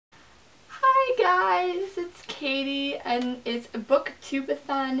guys, it's Katie and it's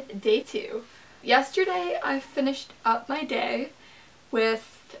Booktube-A-Thon day 2. Yesterday I finished up my day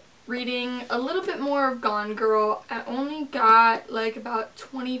with reading a little bit more of Gone Girl. I only got like about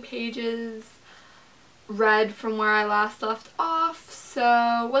 20 pages read from where I last left off,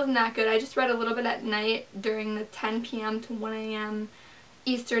 so it wasn't that good. I just read a little bit at night during the 10 p.m. to 1 a.m.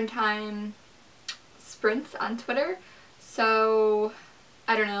 Eastern time sprints on Twitter, so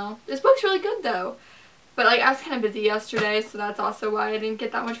I don't know. This book's really good though, but like I was kind of busy yesterday, so that's also why I didn't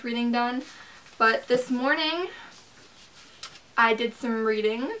get that much reading done. But this morning I did some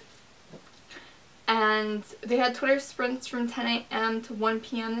reading, and they had Twitter sprints from 10 a.m. to 1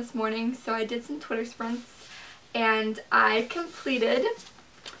 p.m. this morning, so I did some Twitter sprints and I completed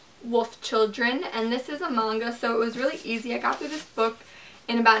Wolf Children, and this is a manga, so it was really easy. I got through this book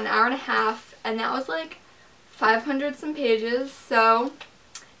in about an hour and a half, and that was like 500 some pages, so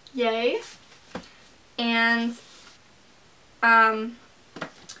yay. And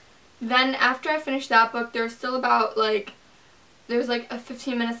then after I finished that book, there's still about like there's like a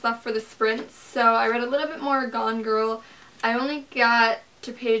 15 minutes left for the sprints, so I read a little bit more Gone Girl. I only got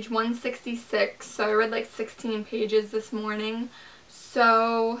to page 166, so I read like 16 pages this morning.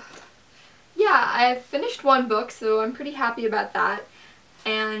 So yeah, I finished one book, so I'm pretty happy about that.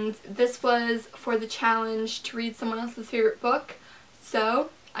 And this was for the challenge to read someone else's favorite book, so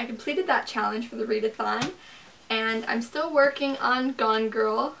I completed that challenge for the readathon, and I'm still working on Gone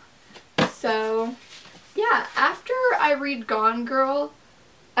Girl. So yeah, after I read Gone Girl,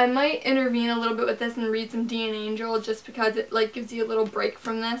 I might intervene a little bit with this and read some D and Angel, just because it like gives you a little break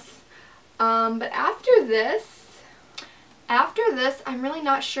from this. But after this, I'm really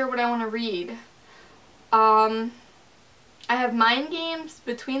not sure what I want to read. I have Mind Games,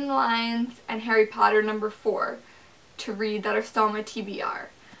 Between the Lines, and Harry Potter #4 to read that are still on my TBR.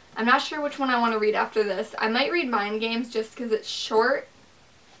 I'm not sure which one I want to read after this. I might read Mind Games just because it's short.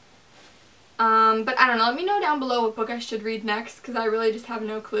 But I don't know. Let me know down below what book I should read next, because I really just have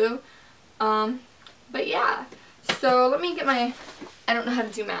no clue. But yeah. So let me get my... I don't know how to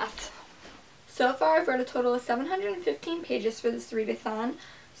do math. So far I've read a total of 715 pages for this readathon.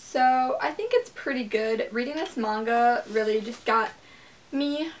 So I think it's pretty good. Reading this manga really just got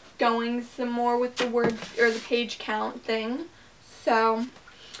me going some more with the word or the page count thing. So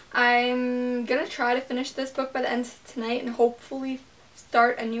I'm gonna try to finish this book by the end of tonight and hopefully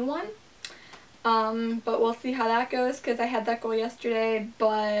start a new one. But we'll see how that goes, because I had that goal yesterday,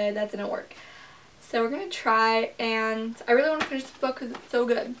 but that didn't work. So we're gonna try, and I really want to finish this book because it's so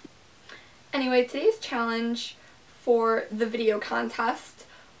good. Anyway, today's challenge for the video contest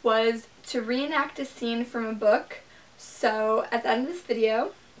was to reenact a scene from a book. So at the end of this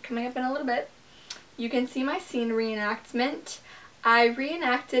video, coming up in a little bit, you can see my scene reenactment. I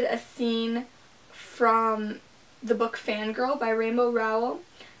reenacted a scene from the book Fangirl by Rainbow Rowell,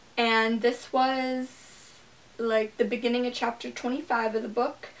 and this was like the beginning of chapter 25 of the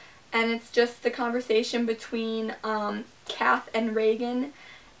book, and it's just the conversation between Kath and Reagan,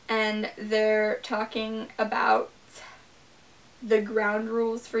 and they're talking about the ground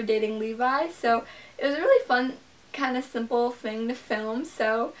rules for dating Levi. So it was a really fun, kind of simple thing to film,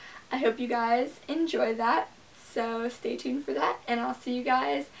 so I hope you guys enjoy that. So stay tuned for that, and I'll see you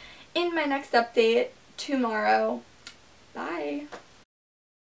guys in my next update tomorrow. Bye!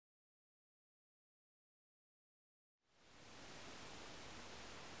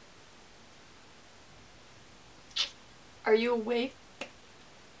 Are you awake?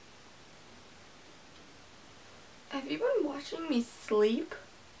 Have you been watching me sleep?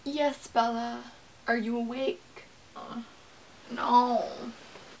 Yes, Bella. Are you awake? No.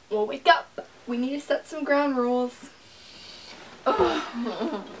 Well, wake up. We need to set some ground rules. Ugh.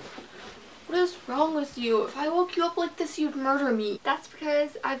 What is wrong with you? If I woke you up like this, you'd murder me. That's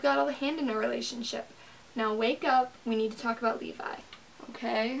because I've got a hand in a relationship. Now wake up. We need to talk about Levi.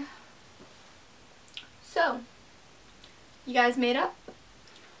 Okay? So, you guys made up?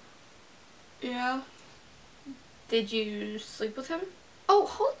 Yeah. Did you sleep with him? Oh,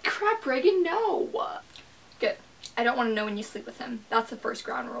 holy crap, Reagan, no! Good. I don't want to know when you sleep with him. That's the first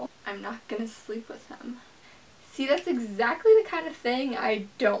ground rule. I'm not gonna sleep with him. See, that's exactly the kind of thing I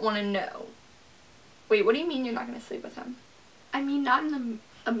don't want to know. Wait, what do you mean you're not gonna sleep with him? I mean, not in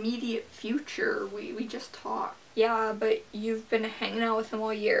the immediate future. We just talked. Yeah, but you've been hanging out with him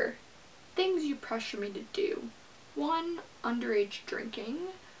all year. Things you pressure me to do. 1, underage drinking.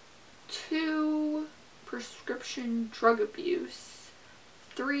 2, prescription drug abuse.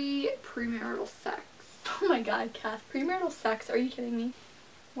 3, premarital sex. Oh my god, Kath, premarital sex? Are you kidding me?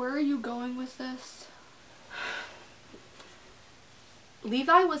 Where are you going with this?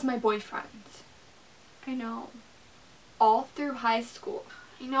 Levi was my boyfriend. I know. All through high school.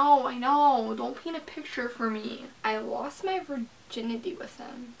 I know. Don't paint a picture for me. I lost my virginity with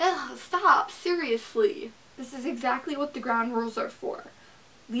him. Ugh, stop. Seriously. This is exactly what the ground rules are for.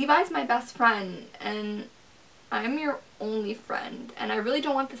 Levi's my best friend, and I'm your only friend, and I really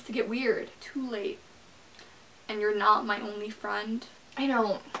don't want this to get weird. Too late. And you're not my only friend. I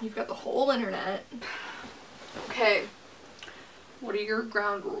know. You've got the whole internet. Okay. What are your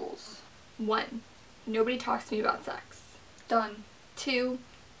ground rules? 1. Nobody talks to me about sex. Done. 2.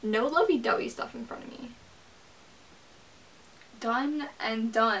 No lovey-dovey stuff in front of me. Done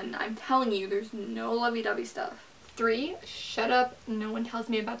and done. I'm telling you, there's no lovey-dovey stuff. 3. Shut up. No one tells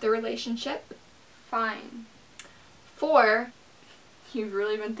me about their relationship. Fine. 4. You've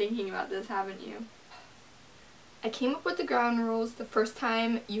really been thinking about this, haven't you? I came up with the ground rules the first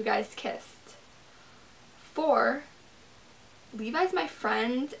time you guys kissed. 4. Levi's my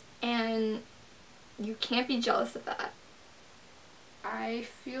friend, and you can't be jealous of that. I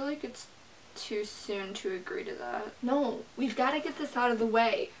feel like it's too soon to agree to that. No, we've got to get this out of the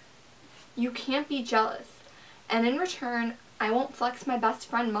way. You can't be jealous. And in return, I won't flex my best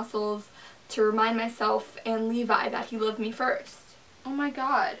friend muscles to remind myself and Levi that he loved me first. Oh my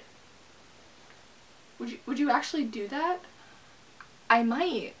god. Would you actually do that? I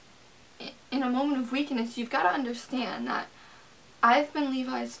might. In a moment of weakness, you've got to understand that I've been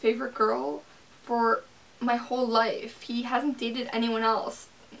Levi's favorite girl for my whole life. He hasn't dated anyone else,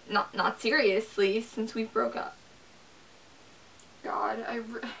 not seriously, since we broke up. God, I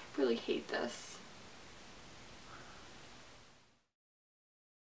really hate this.